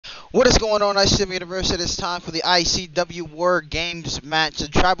What is going on, ICW Universe? It is time for the ICW Word Games match. The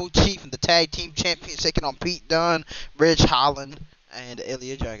Tribal Chief and the Tag Team Champions taking on Pete Dunne, Ridge Holland, and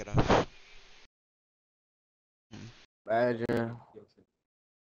Ilya Dragunov. Badger.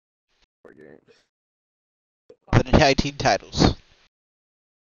 Word Games. For the Tag Team titles.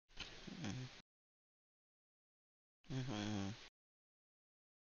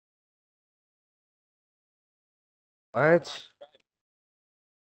 What?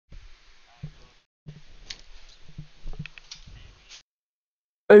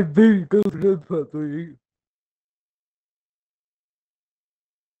 I think go to the puppy.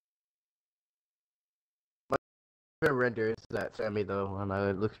 My renders that Sammy though, and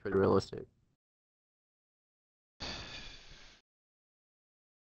it looks pretty realistic.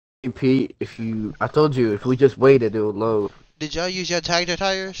 Hey Pete, I told you if we just waited, it would load. Did y'all use your Tiger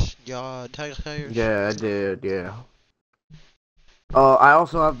tires? Yeah, I did. Yeah. I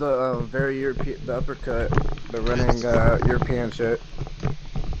also have the very European, the uppercut, the running European shit.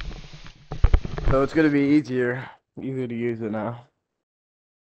 So it's gonna be easier to use it now.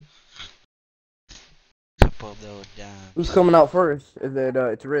 Couple of those down. Who's coming out first? Is it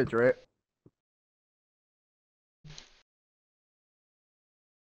it's Ridge, right?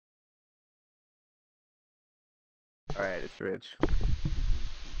 Alright, it's Ridge.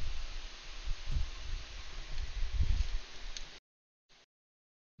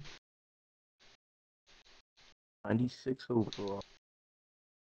 '96 overall.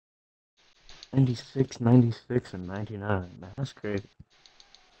 96, 96, and 99. Man, that's crazy.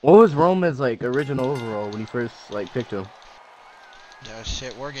 What was Roman's like original overall when he first like picked him? Oh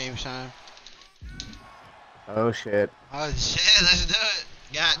shit, War Games time. Oh shit. Oh shit, let's do it.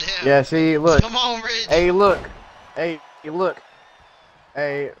 Goddamn. Yeah, see, look. Come on, Ridge. Hey, look. Hey, look.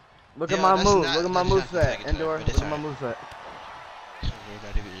 Hey, look at my move. Look at my moveset. Endor, look at my moveset. We're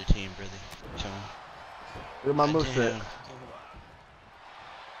about to be your team, brother. Look at my moveset.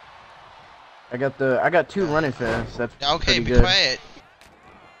 I got two running fans. That's okay. Be good. Quiet.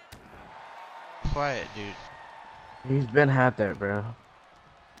 Quiet, dude. He's been had that, bro.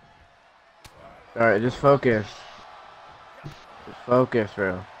 All right, just focus. Just focus,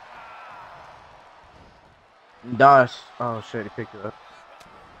 bro. Dash. Oh shit, he picked it up.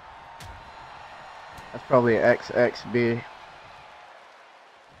 That's probably an XXB.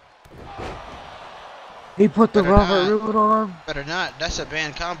 He put the Robert Root on. Better not. That's a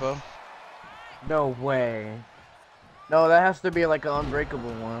banned combo. No way. No, that has to be like an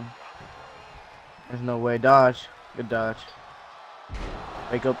unbreakable one. There's no way. Dodge. Good dodge.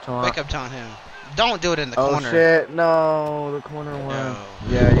 Wake up taunt. Wake up taunt him. Don't do it in the corner. Oh shit, no. The corner one. No.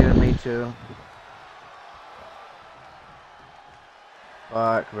 Yeah, you didn't mean to.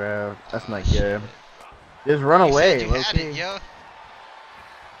 Fuck, bro. That's not good. Just run away. You had it, yo.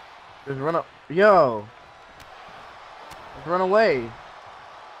 Just run up. Yo. Just run away.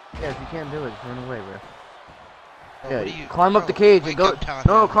 Yeah, if you can't do it, just run away, bro. Bro, Yeah, climb up the cage and go.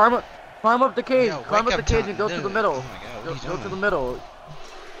 No, climb up the cage. Yo, climb up the cage and go to the middle. Oh my God, go to the middle.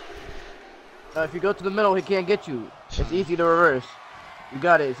 If you go to the middle, he can't get you. It's easy to reverse. You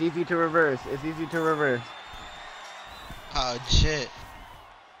got it. It's easy to reverse. It's easy to reverse. Oh shit.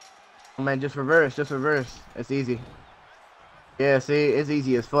 Man, just reverse. Just reverse. It's easy. Yeah, see, it's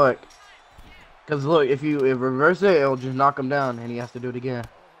easy as fuck. Cause look, if you reverse it, it'll just knock him down, and he has to do it again.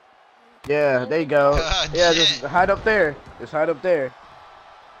 Yeah, there you go. Yeah, just hide up there. Just hide up there.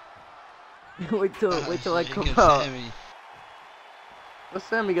 wait till I come out. What's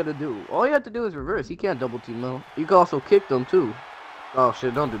Sammy gonna do? All you have to do is reverse. He can't double team though. You can also kick them too. Oh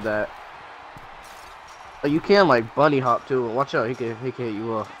shit! Don't do that. You can like bunny hop too. Watch out. He can hit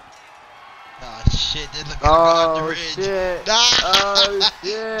you off. Oh shit! Oh shit! Oh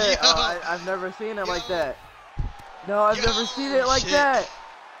shit! Oh, I've never seen it like that. No, I've never seen it like that.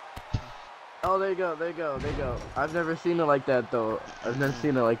 Oh, there you go, there you go, there you go. I've never seen it like that though. I've never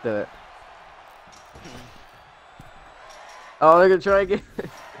seen it like that. Oh, they're gonna try again.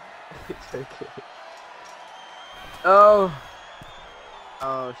 Oh.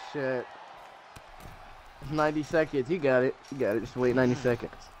 Oh shit. It's 90 seconds. You got it. You got it. Just wait 90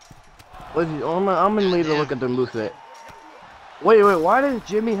 seconds. I'm gonna need to look at the moveset. Wait. Why does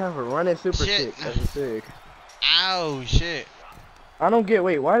Jimmy have a running super kick as a sig? Ow, shit. I don't get.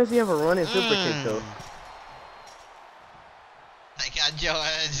 Wait, why does he have a running super kick though? I got your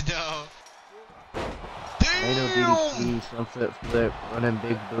ass though. Nato DDT, sunset flip, running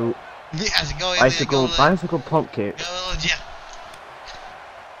big boot. Yes, go bicycle pump kick. Go, yeah.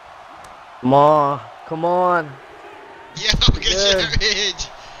 Come on. Yo, get Ridge.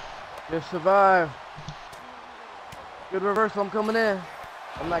 Just survive. Good reversal, I'm coming in.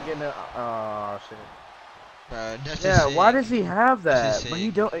 I'm not getting it. Oh shit. Bro, that's Yeah, just why sick. does he have That's that?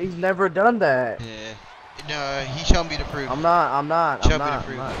 just But sick. he's never done that. Yeah. No, he showed me the proof. I'm not. Showed me the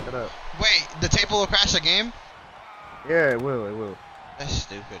proof. Shut up. Wait, the table will crash the game? Yeah, it will. That's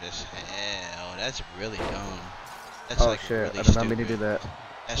stupid as hell. That's really dumb. That's Oh like shit, really I did stupid. not mean to do that.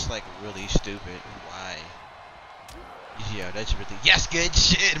 That's like really stupid. Why? Yo, that's really. Yes, good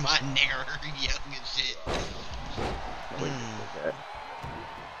shit, my nigga. Yo, good shit.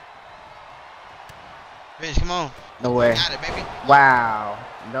 Rich, come on. No way. Got it, baby. Wow.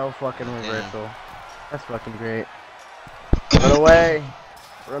 No fucking reversal. That's fucking great. Run away.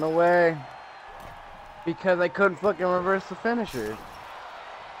 Run away. Because I couldn't fucking reverse the finisher.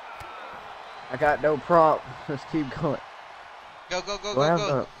 I got no prompt. Just keep going. Go, go, go, Do I go, have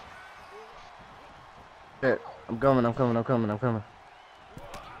go. Shit. I'm coming.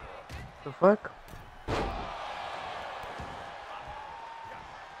 The fuck?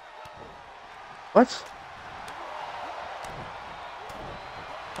 What?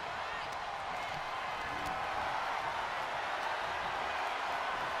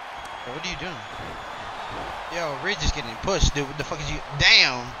 What are you doing? Yo, Ridge is getting pushed, dude. What the fuck is you?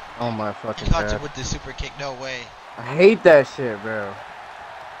 Damn. Oh my fucking He caught god. you with the super kick. No way. I hate that shit, bro.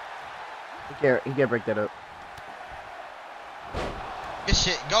 He can't break that up. Good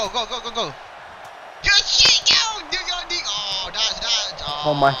shit. Go, go, go, go, go. Good shit, yo. Oh, dodge.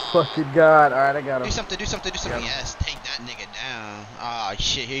 Oh my fucking god. Alright, I got him. Do something. Yes, take that nigga down. Oh,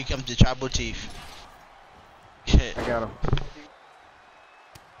 shit. Here comes the tribal chief. Shit. I got him.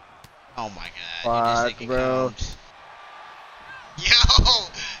 Oh my god. Fuck, bro.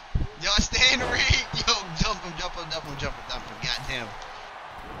 Yo, stay in the ring. Yo, jump him. Goddamn.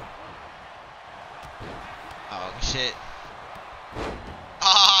 Oh, shit.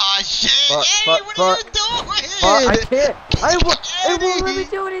 Oh, shit. Hey, what are you doing? I can't. It won't let me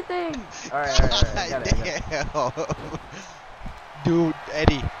do anything. Alright. I got it. Damn. Dude,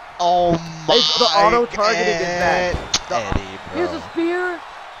 Eddie. Oh my god. The auto targeting is bad. Eddie, bro. Here's a spear.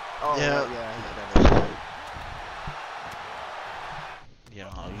 Oh, Yeah. Yo,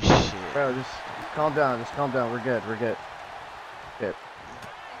 shit. Bro, just calm down. We're good. Shit.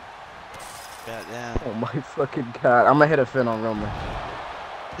 Goddamn. Oh my fucking god. I'm gonna hit a fin on Roman.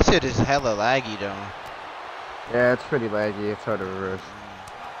 This shit is hella laggy, though. Yeah, it's pretty laggy. It's hard to reverse.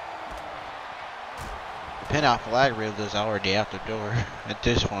 The pin off lag reel is already out the door at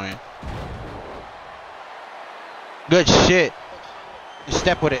this point. Good shit. You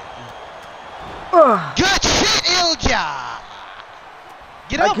step with it. Good shit, Ilja!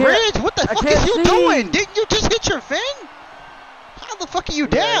 Get up, Ridge! What the fuck is you doing? Didn't you just hit your fin? How the fuck are you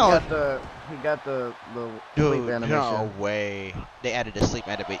down? He got the Dude, sleep animation. no way. They added a sleep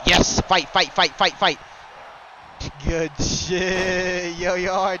animation. Yes! Fight! Good shit. Yo,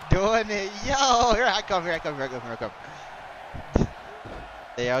 y'all are doing it. Yo, here I come.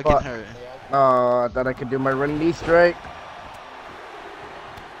 They all getting hurt. Oh, I thought I could do my running knee strike.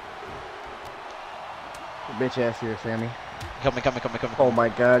 Bitch ass here, Sammy. Coming. Oh my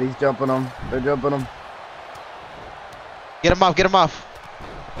god, he's jumping him. They're jumping him. Get him off.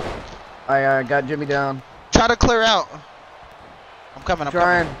 I got Jimmy down. Try to clear out. I'm coming.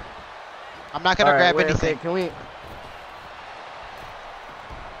 I'm not gonna grab anything. Okay, can we?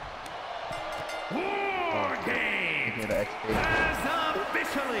 War game has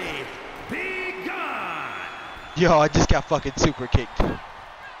officially begun. Yo, I just got fucking super kicked.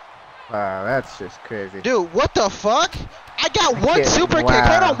 Wow, that's just crazy. Dude, what the fuck? I got one super kick.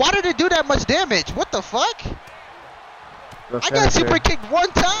 Hold on, why did it do that much damage? What the fuck? I got super kicked one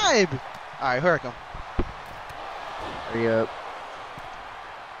time. Alright, here I come. Hurry up.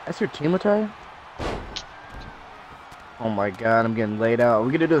 That's your team attire? Oh my god, I'm getting laid out. Are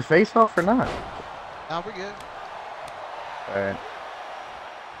we gonna do the face off or not? Nah, we're good. Alright.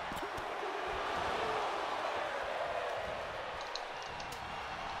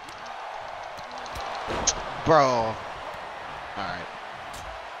 Bro. Alright.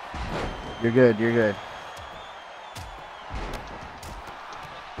 You're good.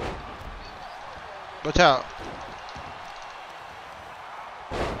 Watch out.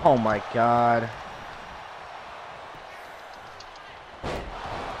 Oh my god.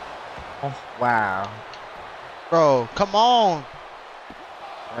 Oh, wow. Bro, come on.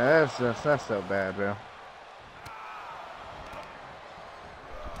 That's so bad, bro.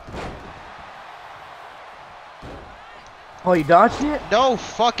 Oh, you dodged it? No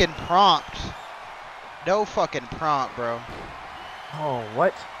fucking prompt. No fucking prompt, bro. Oh,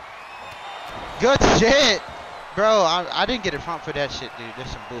 what? Good shit. Bro, I didn't get a prompt for that shit, dude.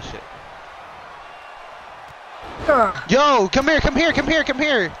 That's some bullshit. Yo, come here, come here, come here, come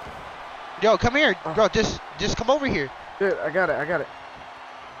here. Yo, come here, bro. Just come over here. Dude, I got it.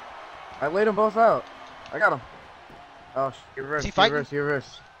 I laid them both out. I got him. Oh, he reversed. Is he fighting? He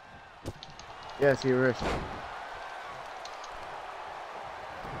reversed. Yes, he reversed.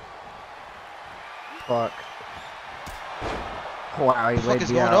 Fuck. Wow, he laid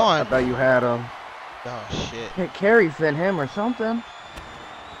me out. I thought you had him. Oh shit. Can't carry fin him or something.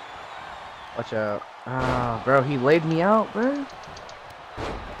 Watch out. Ah, bro, he laid me out, bro.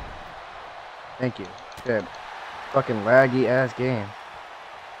 Thank you. Good. Fucking laggy ass game.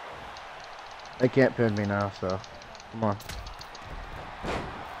 They can't pin me now, so come on.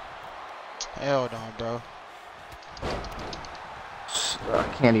 Hell no, bro. I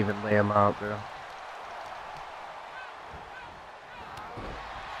can't even lay him out, bro.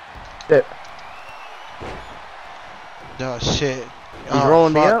 Shit. Oh shit. He's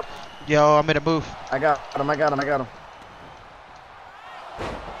rolling me up. Yo, I'm in a booth. I got him.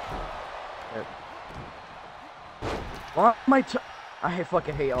 Why am I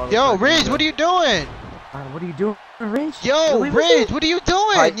fucking hate all of Yo, Ridge, what are you doing? What are you doing, Ridge? Yo, Ridge, what are you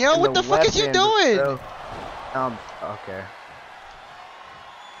doing? Yo, what the fuck is you doing? Okay.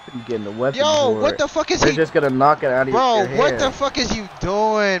 You getting the weapon. Yo, what the fuck is he? They're just gonna knock it out of your head. Bro, what the fuck is you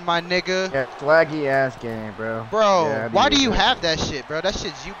doing, my nigga? Yeah, laggy ass game, bro. Bro, yeah, why do you have that shit, bro? That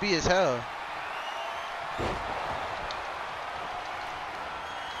shit's UB as hell.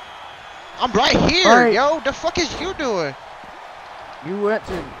 I'm right here, yo. The fuck is you doing? You went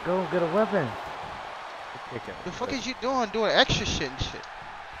to go get a weapon. The fuck is you doing? Doing extra shit and shit.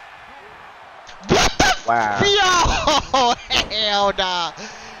 What the? Wow. Yo, hell nah.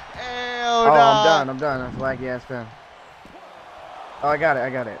 Hell nah. Oh, I'm done. That's laggy ass pen. Oh, I got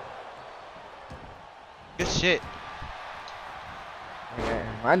it. Good shit. Okay.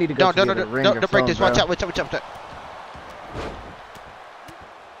 I need to go to the ring. Don't break this. Watch out. Watch out.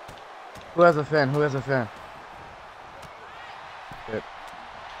 Who has a fin? Good.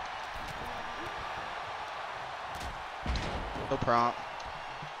 No prompt.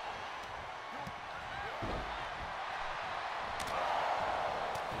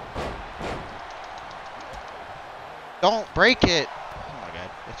 Don't break it. Oh my god.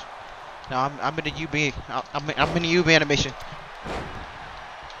 No, I'm in a UB. I'm in a UB animation.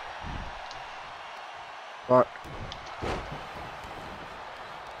 Fuck.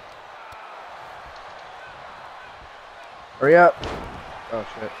 Hurry up. Oh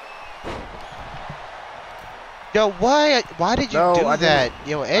shit. Yo, why did you do that?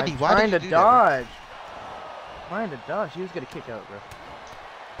 Yo, Eddie, why did you do that? Trying to dodge. He was gonna kick out, bro.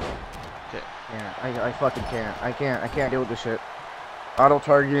 Okay. Yeah, I fucking can't. I can't deal with this shit. Auto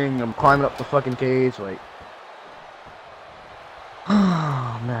targeting. I'm climbing up the fucking cage, like.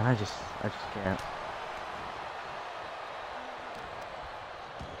 Oh man, I just can't.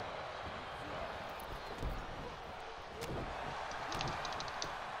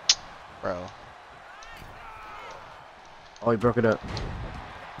 Bro. Oh, he broke it up.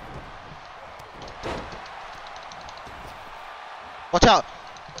 Watch out!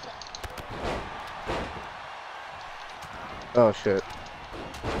 Oh shit.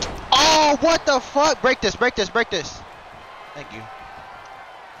 Oh, what the fuck? Break this. Thank you.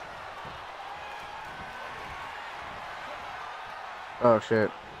 Oh shit.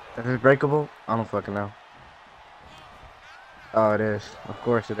 Is this breakable? I don't fucking know. Oh, it is. Of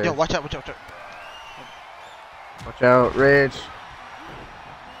course it is. Yo, watch out. Watch out, Rich.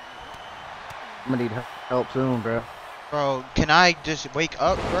 I'm gonna need help soon, bro. Bro, can I just wake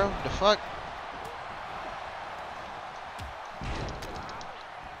up, bro? The fuck?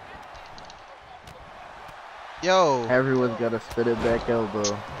 Yo. Everyone's got a spit it back elbow.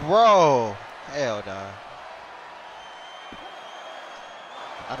 Bro. Hell nah.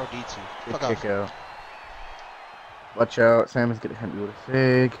 I don't need to. Good Fuck kick off. out. Watch out, Samon's gonna hit me with a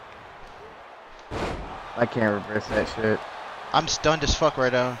fig. I can't reverse that shit. I'm stunned as fuck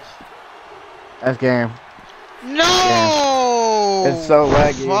right now. That's game. No! It's so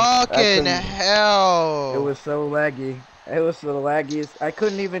laggy. Fucking hell. It was so laggy. It was the laggiest. I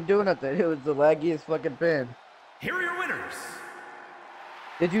couldn't even do nothing. It was the laggiest fucking pin. Here are your winners.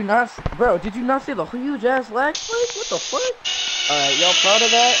 Did you not, bro? Did you not see the huge ass lag spike? What the fuck? Alright, y'all proud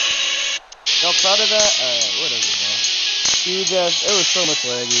of that? Y'all proud of that? Alright, whatever, man. Huge ass. It was so much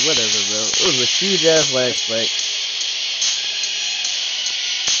laggy. Whatever, bro. It was a huge ass lag spike.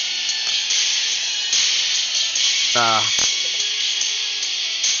 Nah.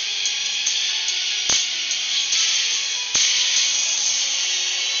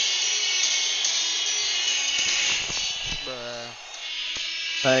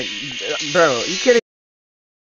 Like, bro, you kidding?